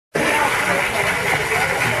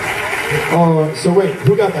Oh, so wait,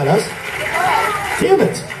 who got that? Us? Damn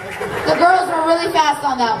it! The girls were really fast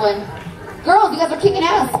on that one. Girls, you guys are kicking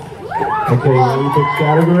ass. Okay, you pick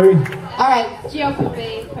category? All right.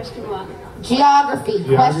 Geography, question 1. Geography,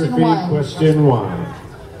 question 1. Question 1.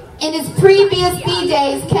 In his pre-BSB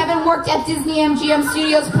days, Kevin worked at Disney MGM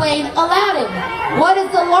Studios playing Aladdin. What is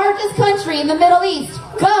the largest country in the Middle East?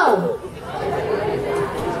 Go!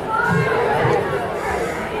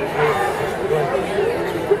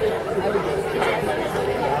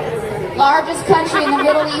 Largest country in the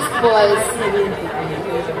Middle East,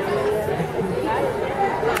 boys.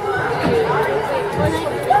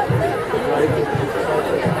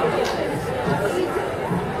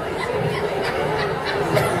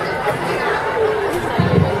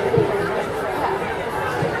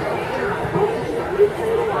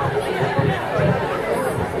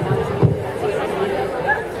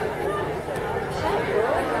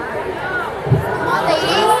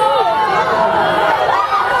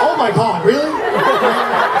 Oh my God, really?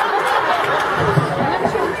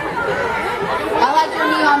 I like your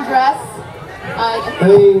neon dress. I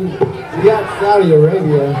mean, you got Saudi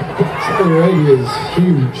Arabia. Saudi Arabia is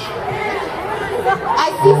huge. I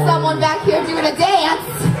see someone back here doing a dance.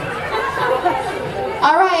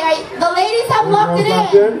 All right. The ladies have locked it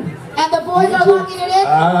in. And the boys are locking it in.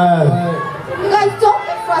 You guys don't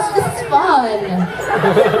get frustrated. This is fun.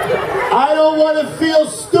 I don't want to feel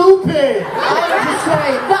stupid. Just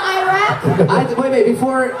say, The Iraq? wait,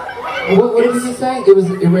 before, what did you say? It was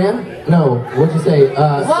Iran? No, what'd you say?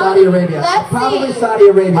 Saudi Arabia. Let's Probably see. Saudi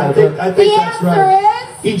Arabia. I think The that's answer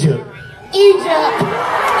right. is Egypt. Egypt.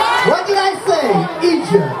 What did I say?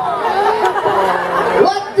 Egypt.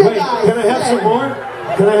 What did Wait, I say? can I have some more?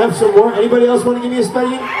 Can I have some more? Anybody else want to give me a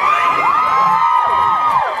spelling?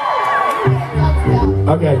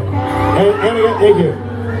 Okay. And again, thank you.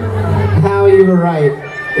 How you were right.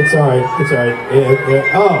 It's all right. It's all right.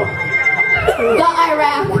 Oh. The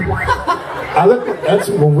Iraq. I look. That's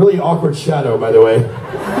a really awkward shadow, by the way.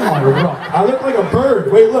 I look like a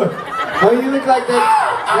bird. Wait, look. Oh, you look like that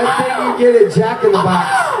thing you get at Jack in the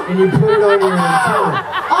Box and you put it on your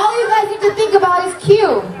antenna. All you guys need to think about is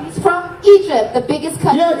Q. He's from Egypt, the biggest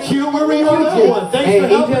country. Yeah, Q, we're reading on that one. Thanks for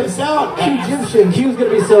helping us out. Egyptian. Q's gonna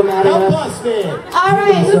be so mad at Help us. us, man. All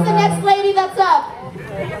right, who's the next lady that's up?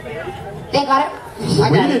 They got it? We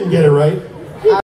didn't get it right.